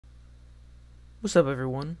What's up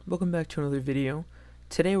everyone, welcome back to another video.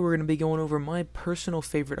 Today we're going to be going over my personal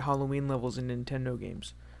favorite Halloween levels in Nintendo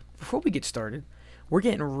games. Before we get started, we're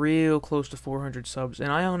getting real close to 400 subs,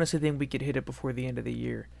 and I honestly think we could hit it before the end of the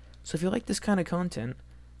year. So if you like this kind of content,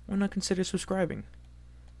 why not consider subscribing?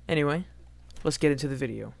 Anyway, let's get into the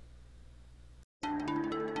video.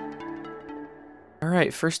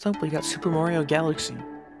 Alright, first up we got Super Mario Galaxy.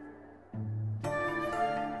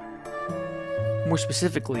 More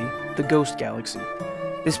specifically, the Ghost Galaxy.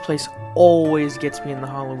 This place always gets me in the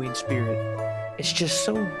Halloween spirit. It's just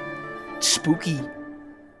so spooky.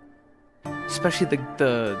 Especially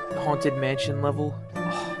the Haunted Mansion level.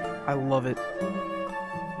 Oh, I love it.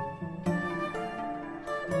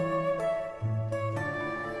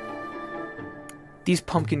 These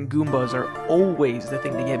pumpkin Goombas are always the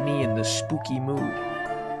thing to get me in the spooky mood.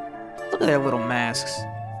 Look at their little masks.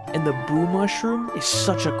 And the Boo Mushroom is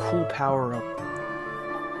such a cool power-up.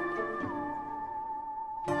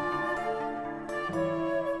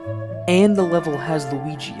 And the level has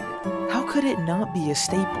Luigi in it. How could it not be a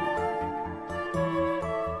staple?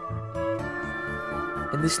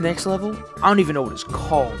 And this next level, I don't even know what it's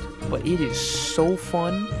called, but it is so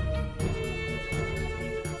fun.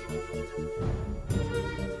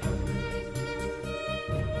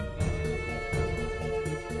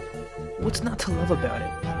 What's not to love about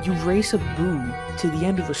it? You race a Boo to the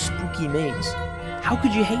end of a spooky maze. How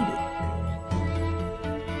could you hate it?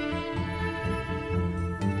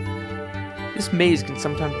 This maze can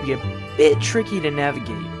sometimes be a bit tricky to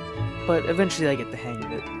navigate, but eventually I get the hang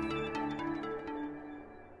of it.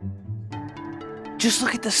 Just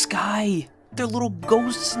look at the sky! There are little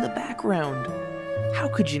ghosts in the background! How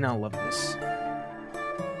could you not love this?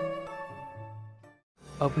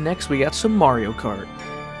 Up next we got some Mario Kart.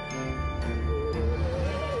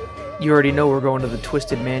 You already know we're going to the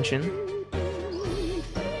Twisted Mansion.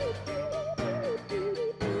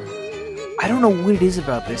 I don't know what it is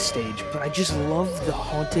about this stage, but I just love the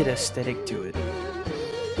haunted aesthetic to it.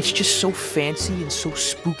 It's just so fancy and so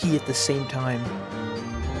spooky at the same time.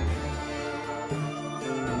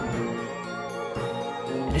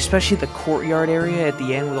 And especially the courtyard area at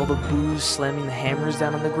the end with all the Boos slamming the hammers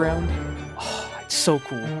down on the ground. Oh, it's so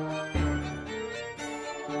cool.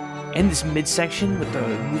 And this midsection with the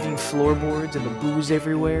moving floorboards and the Boos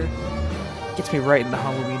everywhere gets me right in the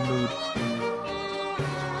Halloween mood.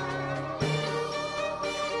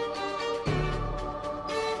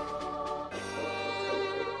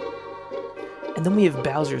 And then we have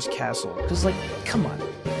Bowser's Castle, because like, come on,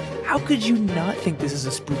 how could you not think this is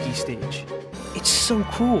a spooky stage? It's so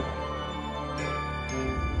cool.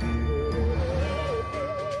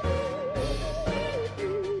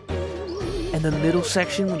 And the middle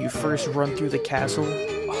section when you first run through the castle,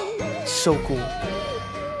 oh, it's so cool.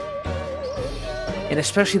 And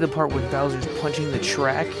especially the part where Bowser's punching the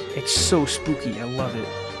track, it's so spooky, I love it.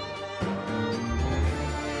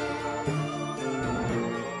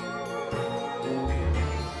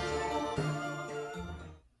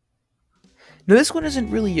 Now this one isn't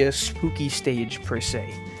really a spooky stage per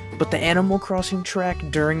se, but the Animal Crossing track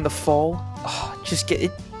during the fall, oh,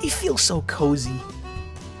 it feels so cozy.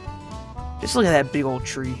 Just look at that big old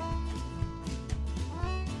tree.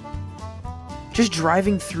 Just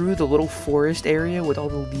driving through the little forest area with all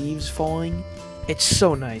the leaves falling, it's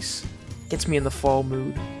so nice. Gets me in the fall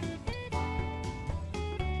mood.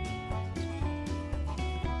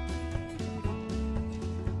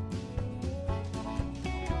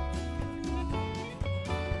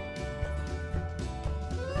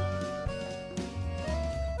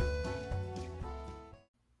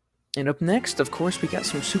 And up next, of course, we got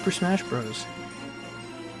some Super Smash Bros.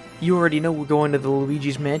 You already know we're going to the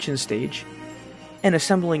Luigi's Mansion stage, and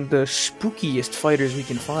assembling the spookiest fighters we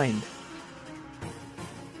can find.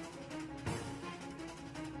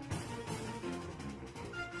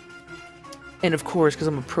 And of course, because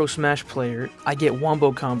I'm a pro Smash player, I get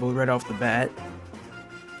Wombo Combo right off the bat.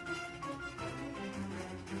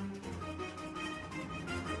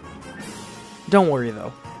 Don't worry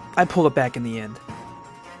though, I pull it back in the end.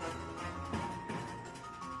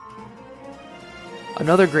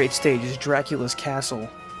 Another great stage is Dracula's Castle,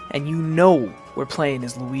 and you know we're playing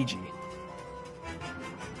as Luigi.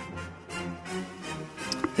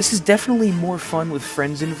 This is definitely more fun with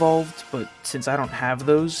friends involved, but since I don't have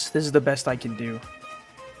those, this is the best I can do.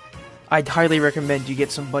 I'd highly recommend you get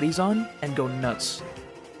some buddies on and go nuts.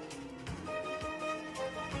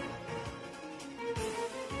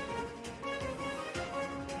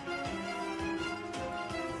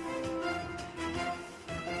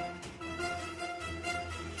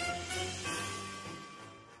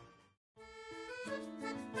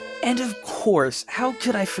 And of course, how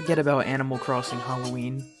could I forget about Animal Crossing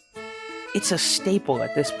Halloween? It's a staple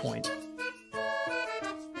at this point.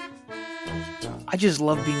 I just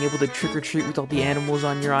love being able to trick-or-treat with all the animals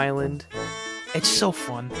on your island. It's so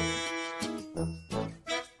fun.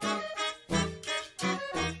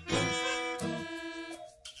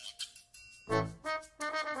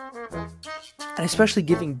 And especially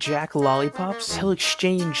giving Jack lollipops, he'll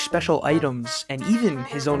exchange special items and even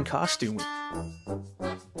his own costume.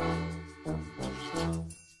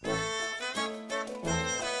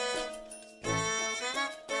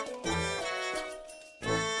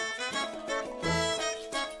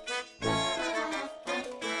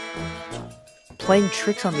 Playing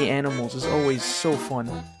tricks on the animals is always so fun,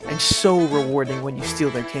 and so rewarding when you steal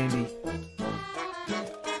their candy.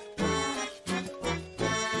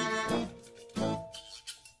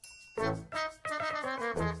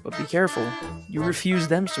 But be careful, you refuse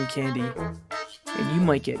them some candy, and you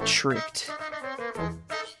might get tricked.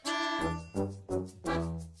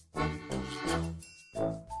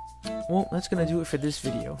 Well, that's gonna do it for this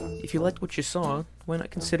video. If you liked what you saw, why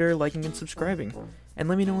not consider liking and subscribing? And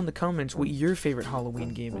let me know in the comments what your favorite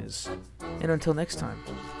Halloween game is. And until next time,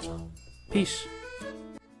 peace.